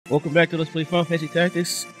Welcome back to Let's Play Final Fantasy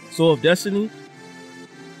Tactics, Soul of Destiny.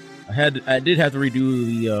 I did have to redo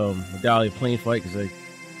the Medallion plane fight because I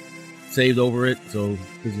saved over it, so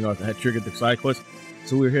because I had triggered the side quest.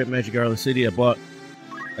 So we were here at Magic Island City. I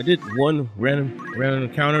did one random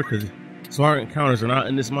encounter because smart encounters are not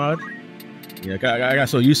in this mod. Yeah, I got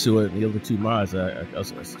so used to it in the other two mods. I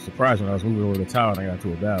was surprised when I was moving over the tower and I got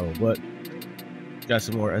into a battle. But got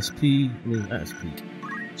some more not SP,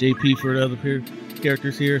 JP for the other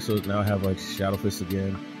characters here. So now I have like Shadow Fist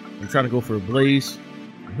again. I'm trying to go for a Blaze.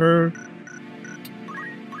 Her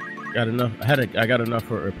got enough. I got enough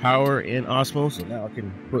for her power and Osmo, so now I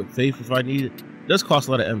can put Faith if I need it. It does cost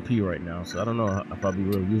a lot of MP right now, so I don't know if I'll be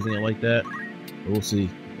really using it like that. But we'll see.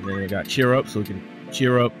 And then I got Cheer Up, so we can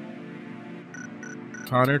cheer up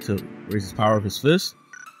Connor to raise his power of his fist.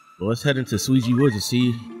 Well, let's head into Sweegy Woods and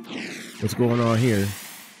see what's going on here.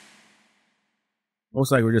 Most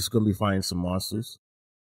likely we're just going to be finding some monsters,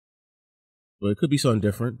 but it could be something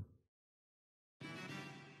different.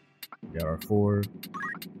 Got our 4.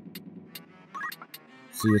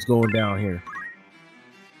 See what's going down here.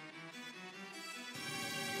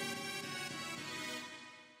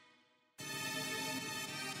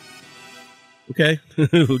 Okay,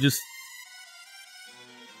 we'll just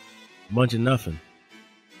bunch of nothing.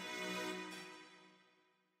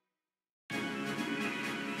 The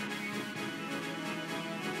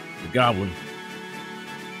Goblin.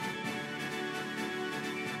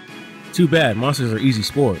 Too bad, monsters are easy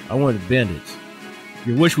sport. I wanted bandits.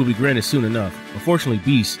 Your wish will be granted soon enough. Unfortunately,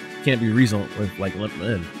 beasts can't be reasoned with like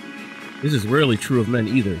men. This is rarely true of men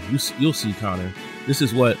either. You'll see, Connor. This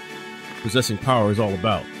is what possessing power is all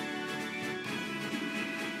about.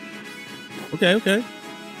 Okay.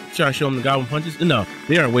 Try to show them the goblin punches? No,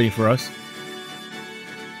 they aren't waiting for us.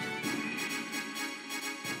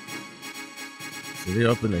 So they're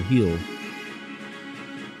up in the hill.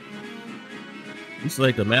 Looks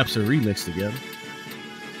like the maps are remixed again.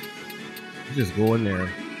 Just go in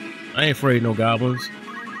there. I ain't afraid of no goblins.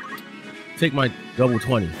 Take my double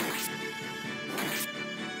 20.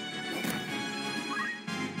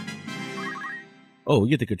 Oh, we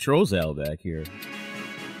get the controls out back here.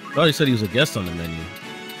 I thought he said he was a guest on the menu.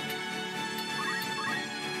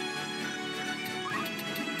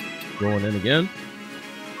 Going in again.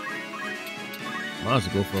 Might as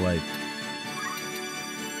well go for like.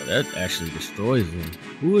 Oh, that actually destroys him.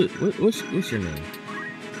 What's your name?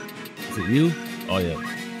 Is it you? Oh yeah.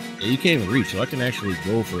 Yeah, you can't even reach, so I can actually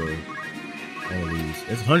go for one of these.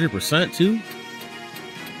 It's 100% too.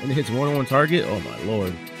 When it hits more than one target. Oh my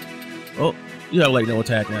lord. Oh, you have like no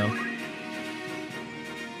attack now.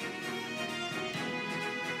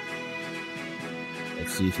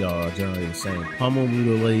 Let's see if y'all are generally the same. Pummel,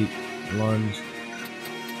 mutilate, lunge.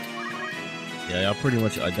 Yeah, y'all pretty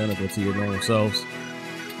much identical to your normal selves.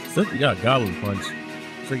 Except you got Goblin Punch.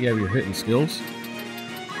 Looks like you have your hitting skills.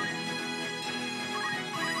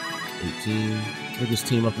 18. We'll just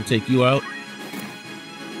team up and take you out.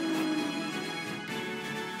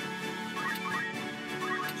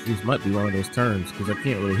 This might be one of those turns because I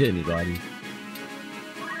can't really hit anybody.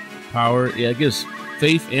 Power, yeah, it gives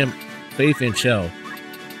Faith and Shell.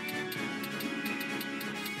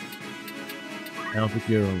 I don't think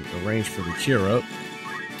you're in range for the cheer up.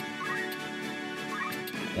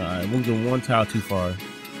 I moved in one tile too far.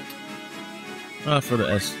 For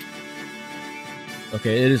the S.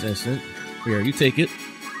 Okay, it is instant. Here, you take it.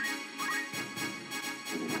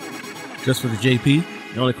 Just for the JP.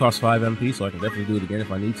 It only costs 5 MP, so I can definitely do it again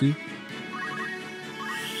if I need to.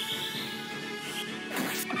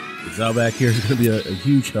 Zal back here is going to be a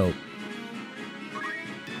huge help.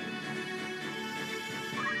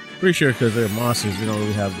 Pretty sure because they're monsters, they don't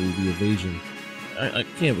really have the evasion. I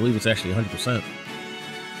can't believe it's actually 100%.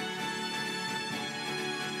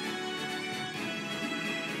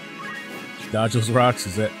 Dodge those rocks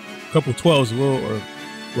is that a couple 12s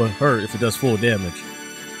will hurt if it does full damage.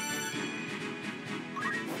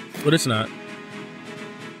 But it's not.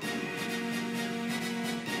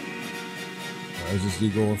 Is this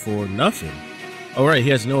dude going for nothing? Oh right,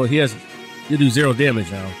 he'll do 0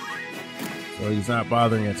 damage now. So he's not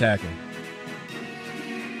bothering attacking.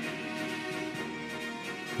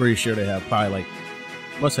 Pretty sure they have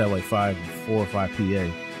must have like 4 or 5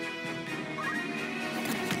 PA.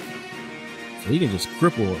 So he can just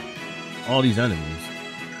cripple all these enemies.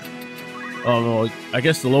 Oh no, I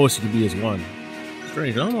guess the lowest you can be is 1.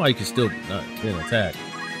 Strange, I don't know why you can still not get an attack.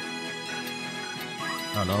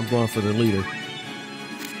 I don't know, I'm going for the leader.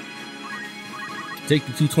 Take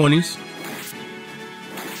the 220s.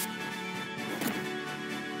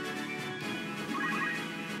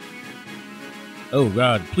 Oh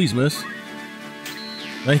god, please miss.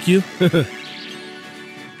 Thank you.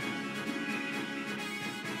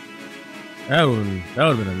 That would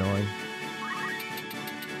have been annoying.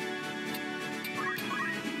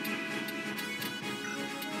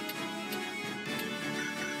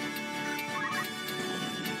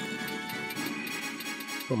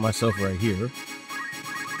 Put myself right here.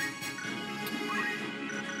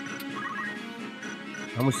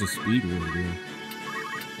 How much does speed really do?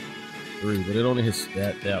 3, but it only hits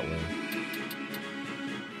that way.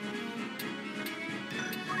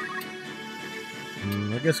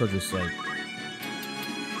 I guess I'll just like.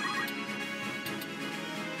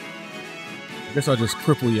 I guess I'll just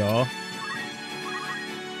cripple y'all.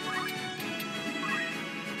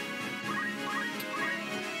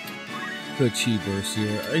 Good chi burst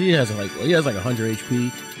here. He has like 100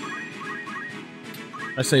 HP.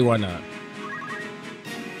 I say why not?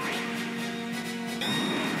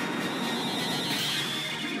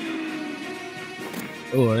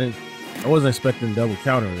 Oh, I wasn't expecting double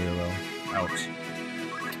counter there though. Ouch.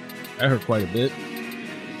 That hurt quite a bit.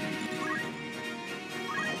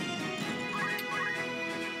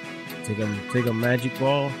 Take a magic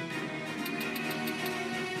ball.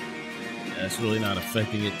 That's really not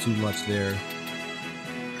affecting it too much there.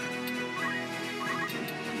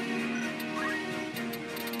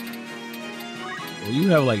 Well, you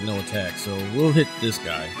have like no attack, so we'll hit this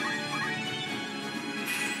guy.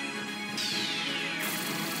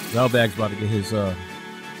 Zalbag's about to get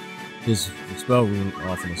his spell rune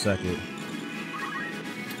off in a second.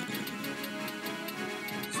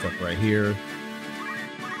 Stuff right here.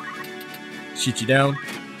 Shoot you down?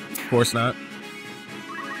 Of course not.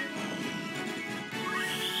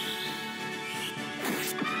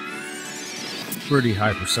 Pretty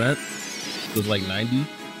high percent. It was like 90.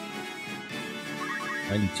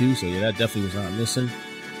 92, so yeah, that definitely was not missing.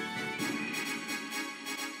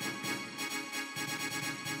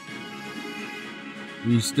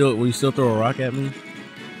 Will you still throw a rock at me?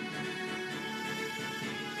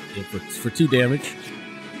 Yeah, for 2 damage.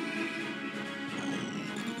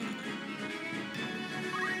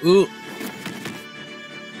 Ooh.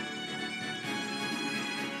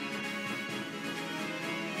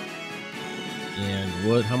 And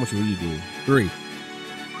what? How much will you do? 3.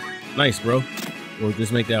 Nice, bro. Or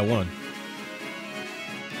just make that 1.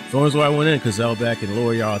 As long as I went in, because Zalbag can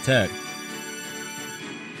lower y'all attack.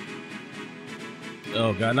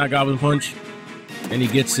 Oh god, not Goblin Punch. And he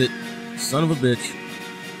gets it. Son of a bitch.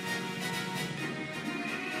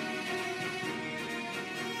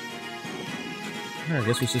 I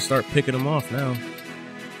guess we should start picking them off now.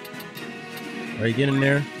 Alright, get in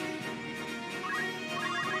there.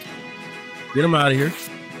 Get him out of here.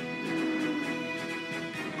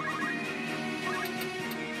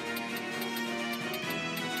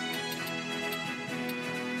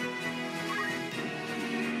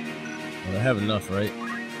 Well, I have enough, right?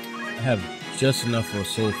 I have just enough for a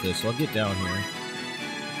Soul Fist, so I'll get down here.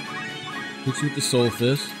 Hit you with the Soul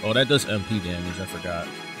Fist. Oh, that does MP damage, I forgot.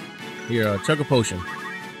 Here, chug a potion.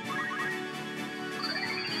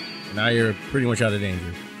 Now you're pretty much out of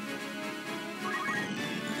danger.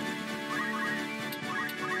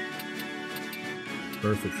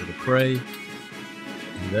 Perfect for the prey. Do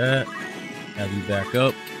that. Have you back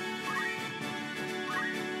up.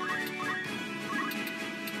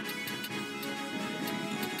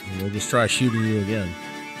 And we'll just try shooting you again.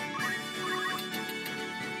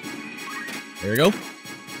 There you go.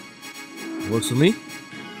 Works for me.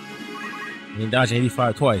 And dodging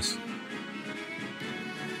 85 twice.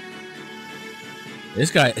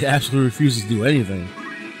 This guy absolutely refuses to do anything.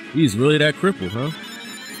 He's really that crippled, huh?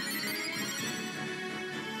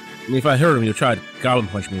 I mean, if I hurt him, he'll try to Goblin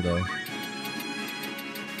Punch me, though.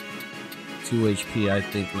 2 HP, I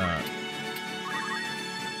think not.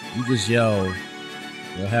 You just yell.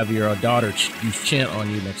 You'll have your daughter use chant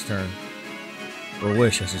on you next turn. Or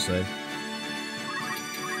wish, I should say.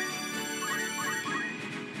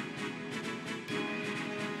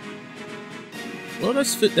 Well,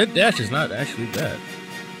 that dash is not actually bad.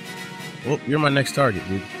 Well, you're my next target,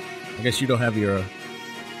 dude. I guess you don't have your...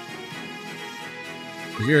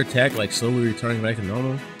 Is your attack like slowly returning back to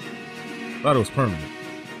normal? I thought it was permanent.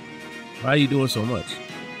 Why are you doing so much?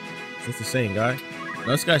 Is this the same guy?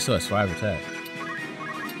 No, this guy still has 5 attack.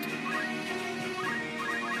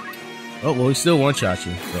 Oh, well, he still one-shot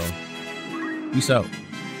you, so... Peace out.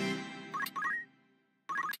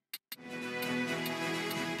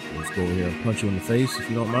 Let's go over here and punch you in the face, if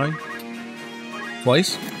you don't mind.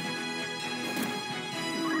 Twice.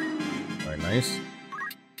 Alright, nice.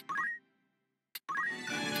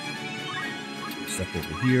 Step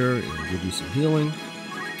over here and give you some healing.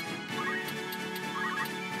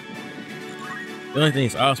 The only thing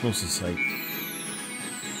is Osmos is like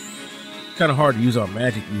kind of hard to use on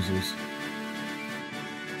magic users.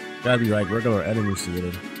 Gotta be like regular enemies to get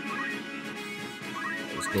it.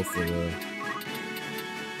 Let's go for the.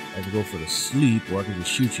 I can go for the sleep, or I can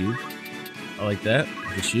just shoot you. I like that.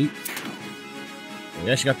 I can shoot.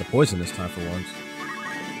 We actually got the poison this time for once.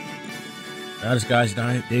 Now this guy's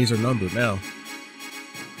days are numbered now.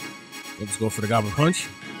 Let's go for the Goblin Punch.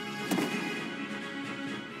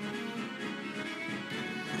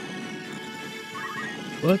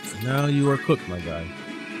 But now you are cooked, my guy.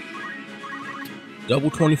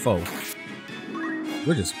 Double 24.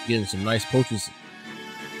 We're just getting some nice potions.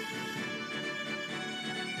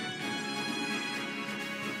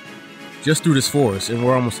 Just through this forest, and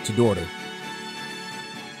we're almost to Dorter.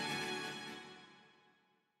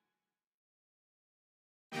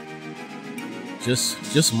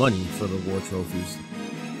 Just money for the war trophies.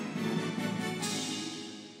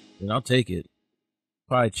 And I'll take it.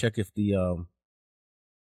 Probably check if the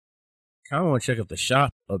kind of want to check if the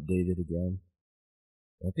shop updated again.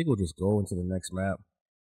 I think we'll just go into the next map.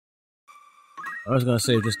 I was gonna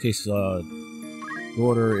say just in case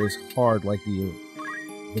Dorter is hard like the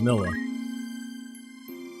vanilla.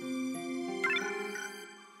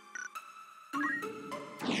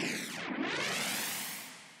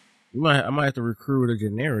 I might have to recruit a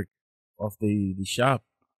generic off the shop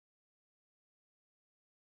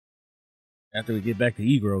after we get back to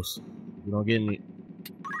Egros. We don't get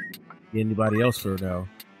anybody else for now.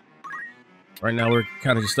 Right now we're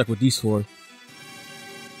kind of just stuck with these four.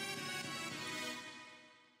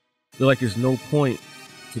 Feel like there's no point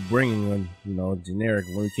to bringing one, you know, generic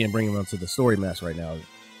when we can't bring them onto the story maps right now.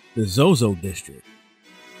 The Zozo district.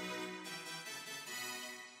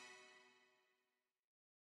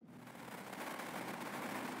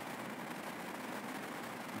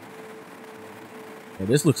 Now,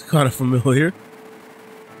 this looks kind of familiar.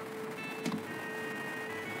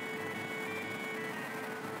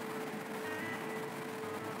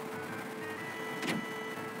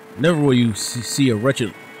 Never will you see a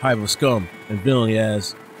wretched hive of scum and villainy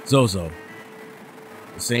as Zozo.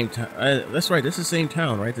 The same time. That's right. This is the same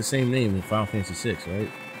town, right? The same name in Final Fantasy VI,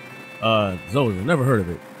 right? Zozo. Never heard of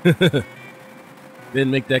it. Didn't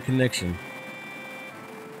make that connection.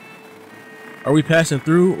 Are we passing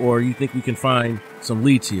through, or you think we can find some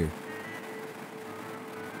leads here?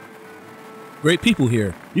 Great people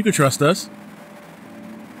here. You can trust us.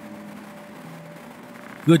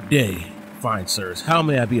 Good day, fine sirs. How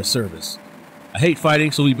may I be of service? I hate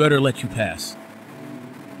fighting, so we better let you pass.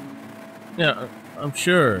 Yeah, I'm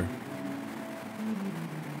sure.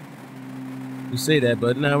 You say that,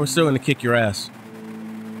 but now we're still gonna kick your ass.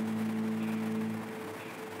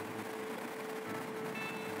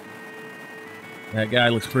 That guy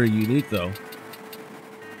looks pretty unique, though.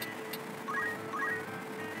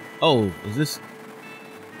 Oh, is this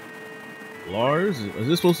Lars? Is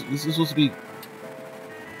this supposed to be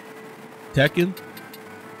Tekken?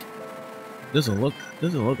 Doesn't look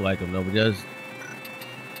like him though, but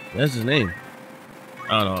that's his name.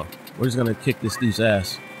 I don't know. We're just gonna kick this dude's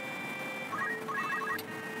ass.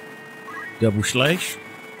 Double slash.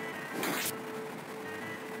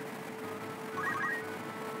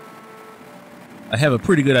 I have a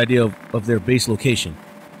pretty good idea of their base location.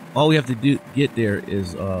 All we have to get there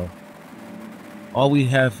is all we'll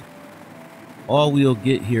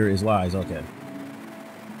get here is lies. Okay.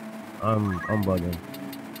 I'm bugging.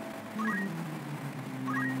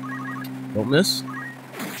 Don't miss.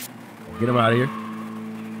 Get him out of here.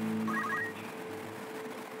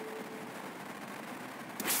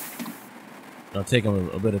 It'll take him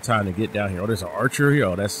a bit of time to get down here. Oh, there's an archer here.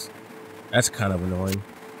 Oh, that's kind of annoying.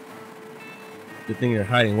 Good thing they're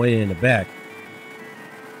hiding way in the back.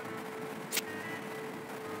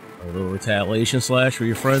 A little retaliation slash for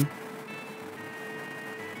your friend.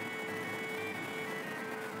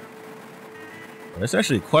 There's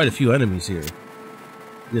actually quite a few enemies here.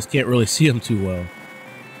 You just can't really see them too well.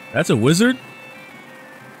 That's a wizard?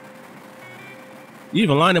 You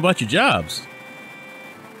even lying about your jobs.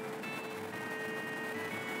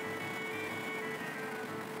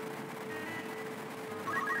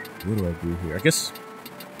 What do I do here? I guess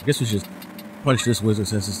we should just punch this wizard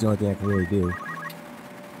since it's the only thing I can really do.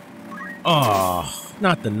 Oh,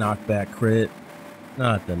 not the knockback crit.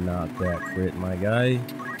 Not the knockback crit, my guy.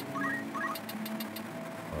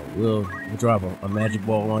 Oh, we'll drop a magic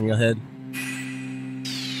ball on your head.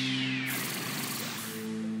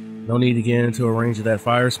 No need to get into a range of that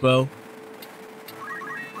fire spell.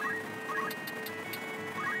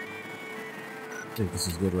 I think this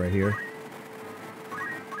is good right here.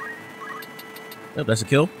 Yep, that's a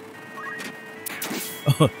kill.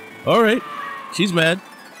 All right. She's mad.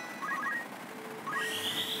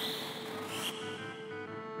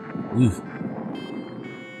 Oof.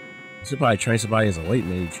 Should probably train somebody as a late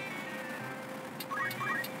mage.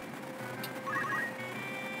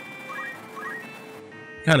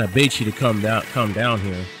 Kind of bait you to come down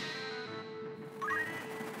here.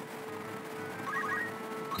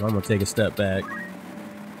 So I'm gonna take a step back.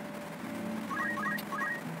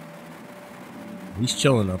 He's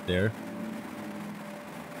chilling up there.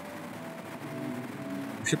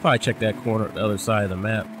 We should probably check that corner, the other side of the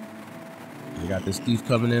map. We got this thief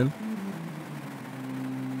coming in.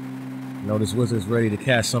 You know, this wizard's ready to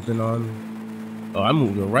cast something on. Oh, I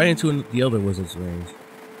moved right into the other wizard's range.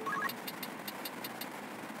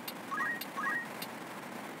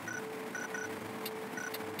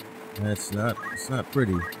 It's not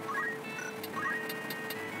pretty.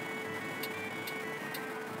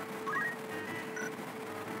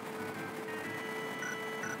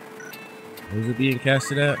 Where's it being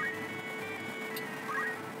casted at?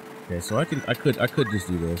 Okay, so I could just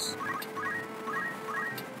do this.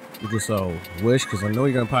 You just wish, because I know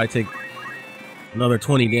you're gonna probably take another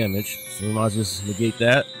 20 damage. So we might as well just negate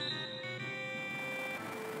that.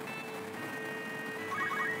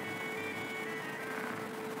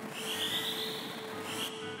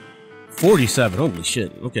 $47. Holy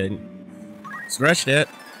shit. Okay. Scratch that.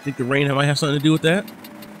 Think the rain might have something to do with that?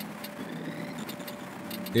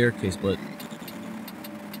 Staircase, but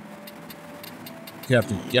you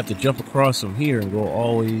have to jump across from here and go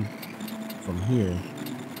all the way from here.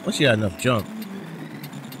 Unless you got enough jump.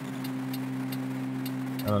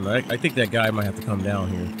 I don't know. I think that guy might have to come down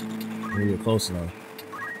here when we get close enough.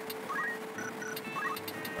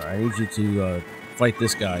 Alright, I need you to fight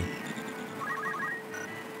this guy.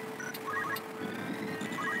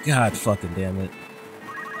 God fucking damn it.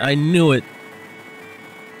 I knew it.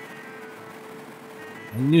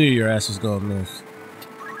 I knew your ass was gonna miss.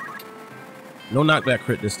 No knockback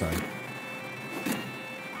crit this time.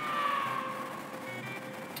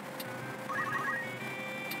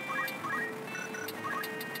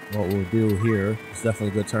 What we'll do here is definitely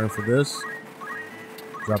a good turn for this.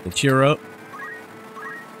 Drop the cheer up.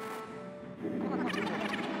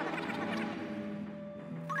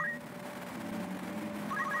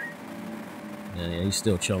 Yeah, he's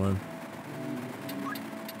still chilling.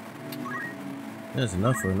 That's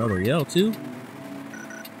enough for another yell, too.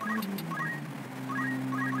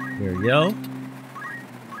 Here, yell.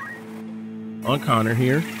 On Connor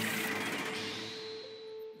here.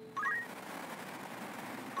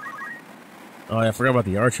 Oh, I forgot about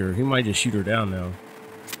the archer. He might just shoot her down now.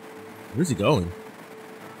 Where's he going?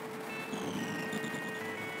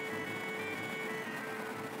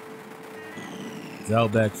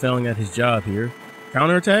 Zalbag failing at his job here.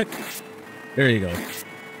 Counterattack? There you go.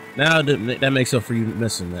 Now that makes up for you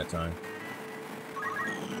missing that time.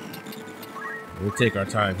 We'll take our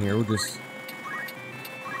time here. We'll just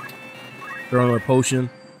throw another potion.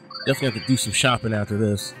 Definitely have to do some shopping after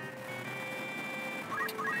this.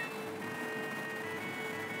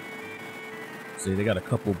 See, they got a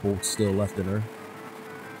couple bolts still left in her.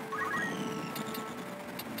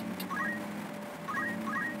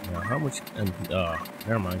 Now, how much?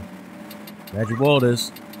 Never mind. Magic ball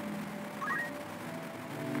this.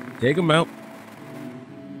 Take him out.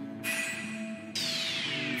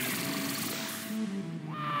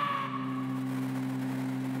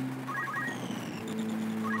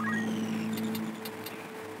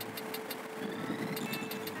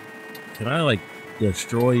 Can I like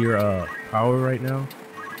destroy your power right now?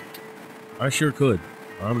 I sure could.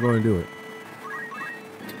 I'm going to do it.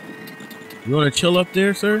 You want to chill up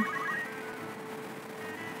there, sir?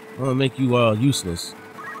 I'm gonna make you useless.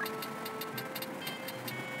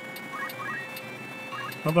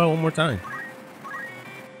 How about one more time?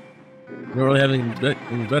 You don't really have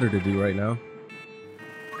anything better to do right now.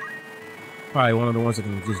 Probably one of the ones that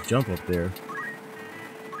can just jump up there.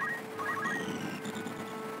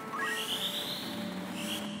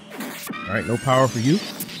 Alright, no power for you.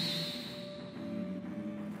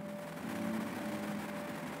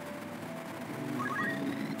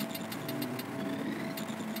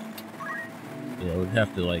 Yeah, we'd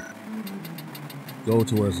have to like go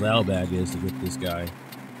to where Zalbag is to get this guy.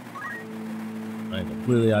 I'm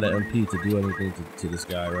completely out of MP to do anything to this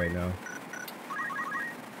guy right now.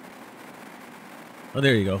 Oh,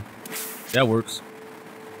 there you go. That works.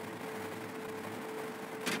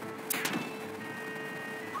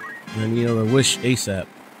 And you know, the wish ASAP.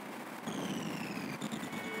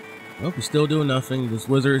 Nope, he's still doing nothing. This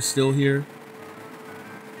wizard is still here.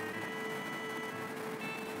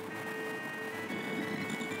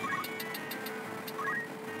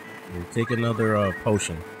 We'll take another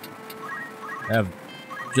potion. Have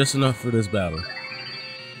just enough for this battle.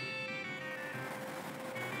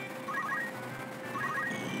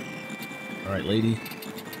 Alright, lady.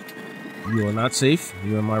 You are not safe.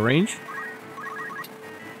 You're in my range.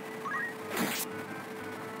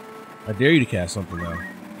 I dare you to cast something now.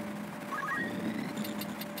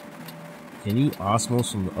 Can you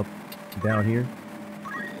osmos from up down here?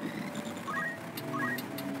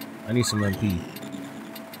 I need some MP.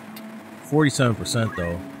 47%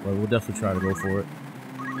 though, but we'll definitely try to go for it.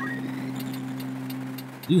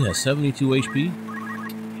 Dude has 72 HP.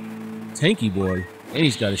 Tanky boy. And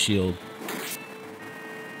he's got a shield.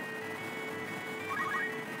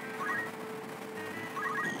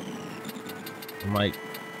 I'm like,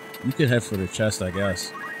 you could head for the chest, I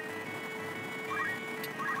guess.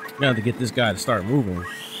 We have to get this guy to start moving.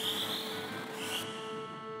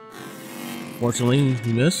 Fortunately,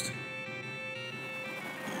 he missed.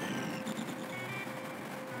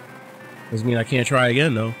 Doesn't mean I can't try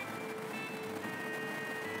again, though.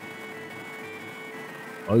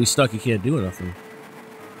 Oh, he's stuck. He can't do nothing.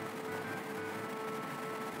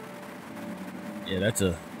 Yeah, that's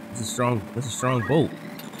a strong bolt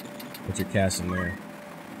that you're casting there.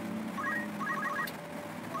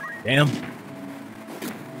 Damn.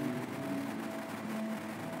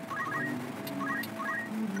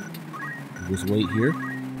 Just wait here.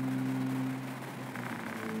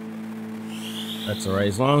 That's all right.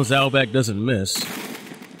 As long as Zalbac doesn't miss,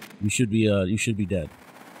 you should be dead.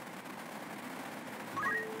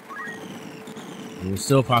 There's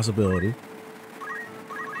still a possibility.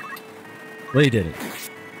 But he didn't.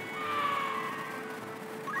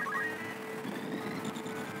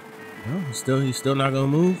 No, he's still not gonna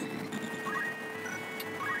move.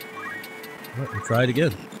 All right, we'll try it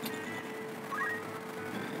again.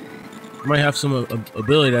 Might have some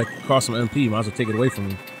ability that costs some MP. Might as well take it away from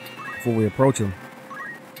him before we approach him.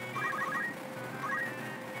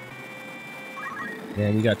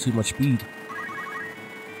 Man, we got too much speed.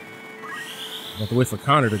 Have to wait for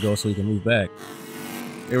Connor to go so he can move back.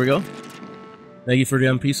 Here we go. Thank you for the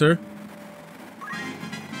MP, sir.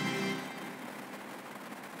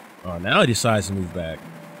 Oh, now he decides to move back.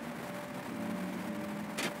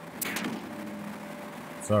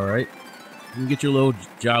 It's alright. You can get your little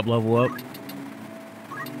job level up.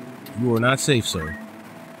 You are not safe, sir.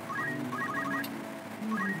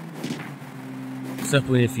 Except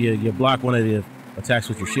if you block one of the attacks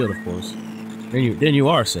with your shield, of course. Then you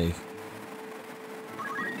are safe.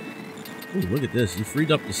 Ooh, look at this. You freed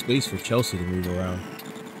up the space for Chelsea to move around.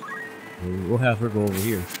 We'll have her go over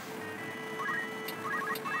here.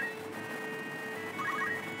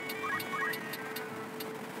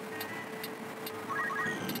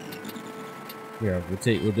 Yeah,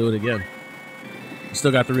 we'll do it again. We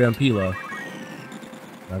still got 3 MP left.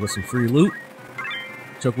 Now get some free loot.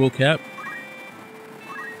 Chuck will cap.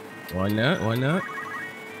 Why not? Why not?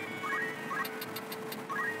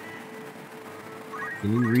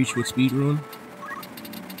 Can you reach with speed rune?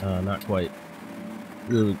 Not quite.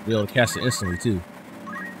 We'll be able to cast it instantly too.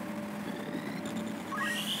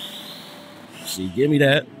 See, give me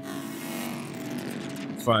that.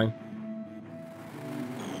 Fine.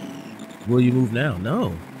 Will you move now?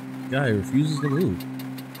 No. Guy refuses to move.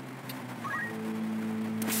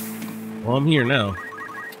 Well, I'm here now.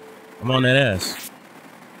 I'm on that ass.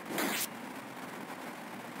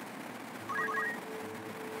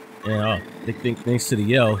 Yeah, thanks to the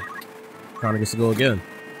yell, Connor gets to go again.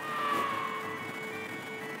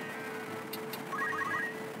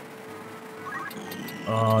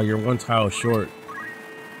 Oh, you're 1 tile short.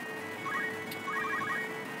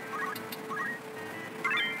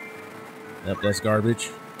 Yep, that's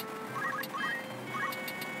garbage.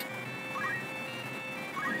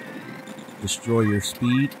 Destroy your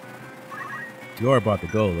speed. You are about to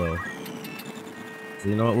go, though. So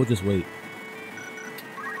you know what? We'll just wait.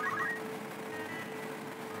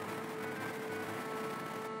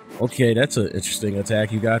 Okay, that's an interesting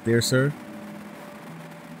attack you got there, sir.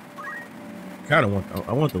 I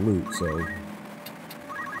want the loot, so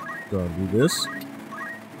gonna do this.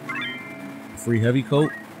 Free heavy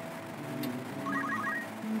coat.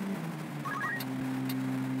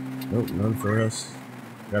 Nope, none for us.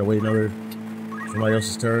 Gotta wait somebody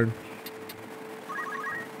else's turn.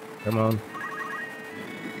 Come on.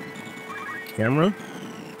 Camera?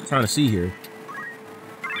 I'm trying to see here.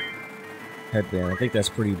 Headband. I think that's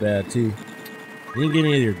pretty bad too. You didn't get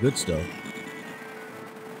any of your good stuff.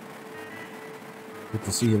 Good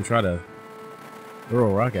to see him try to throw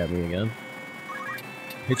a rock at me again.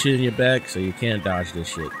 Hit you in your back so you can't dodge this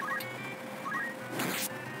shit.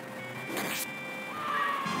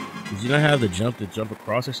 Did you not have the jump to jump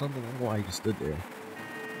across or something? I don't know why you just stood there.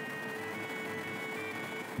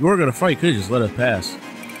 you were gonna fight, could just let us pass.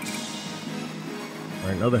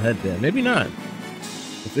 Alright, another headband. Maybe not.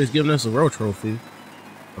 If it's giving us a row trophy,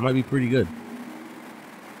 that might be pretty good.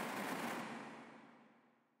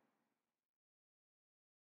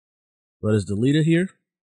 But is the leader here?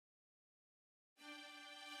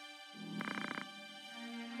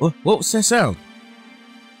 What was that sound?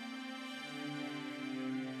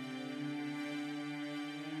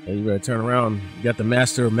 Hey, you better turn around. You got the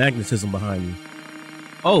master of magnetism behind you.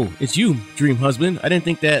 Oh, it's you, dream husband. I didn't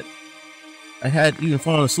think that I had even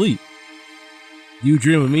fallen asleep. Do you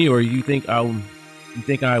dream of me, or you think I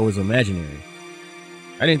was imaginary?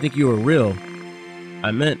 I didn't think you were real.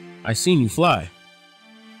 I meant I seen you fly.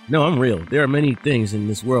 No, I'm real. There are many things in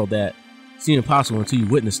this world that seem impossible until you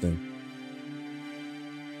witness them.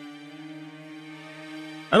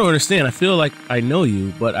 I don't understand. I feel like I know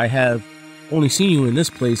you, but I have only seen you in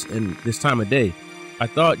this place and this time of day. I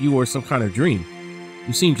thought you were some kind of dream.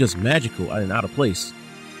 You seem just magical and out of place.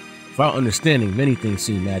 Without understanding, many things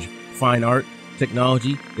seem magical. Fine art,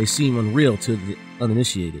 technology, they seem unreal to the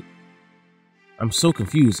uninitiated. I'm so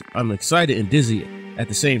confused. I'm excited and dizzy at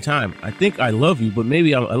the same time. I think I love you, but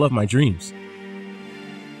maybe I love my dreams.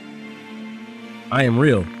 I am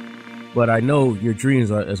real, but I know your dreams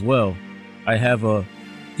are as well. I have a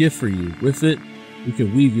gift for you. With it, you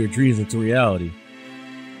can weave your dreams into reality.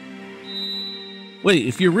 Wait,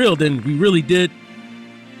 if you're real, then we really did.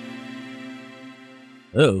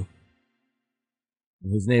 Oh.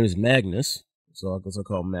 His name is Magnus, so I guess I'll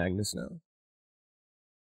call him Magnus now.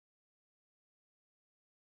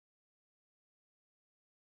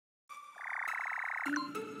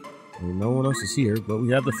 And no one else is here, but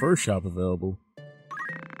we have the first shop available.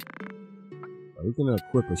 We can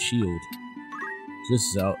equip a shield.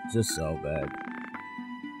 Just bag.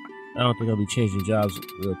 I don't think I'll be changing jobs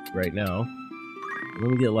right now.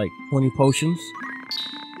 Let me get like 20 potions,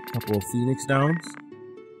 a couple of Phoenix Downs,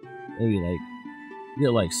 maybe like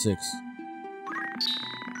get like 6.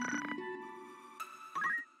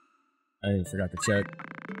 I forgot to check.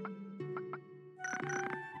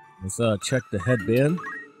 Let's check the headband.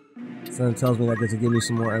 Something tells me that gets to give me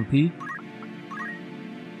some more MP.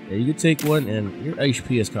 Yeah, you can take one, and your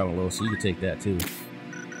HP is kind of low, so you can take that too.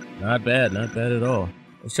 Not bad at all.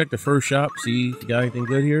 Let's check the first shop, see if you got anything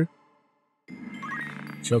good here.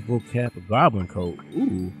 Choco cap, goblin coat.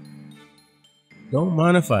 Ooh. Don't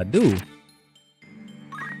mind if I do.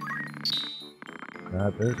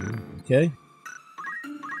 Not bad. Okay.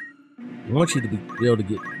 I want you to be able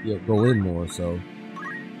to go in more, so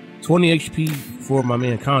 20 HP for my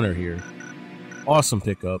man Connor here. Awesome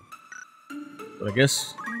pickup. But I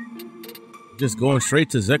guess just going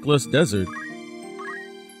straight to Zekla's Desert.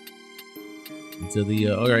 Into the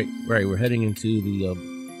right, we're heading into the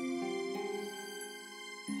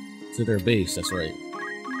to their base, that's right.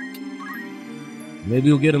 Maybe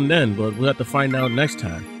we'll get them then, but we'll have to find out next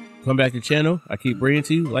time. Come back to the channel. I keep bringing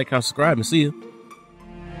to you. Like, comment, subscribe, and see you.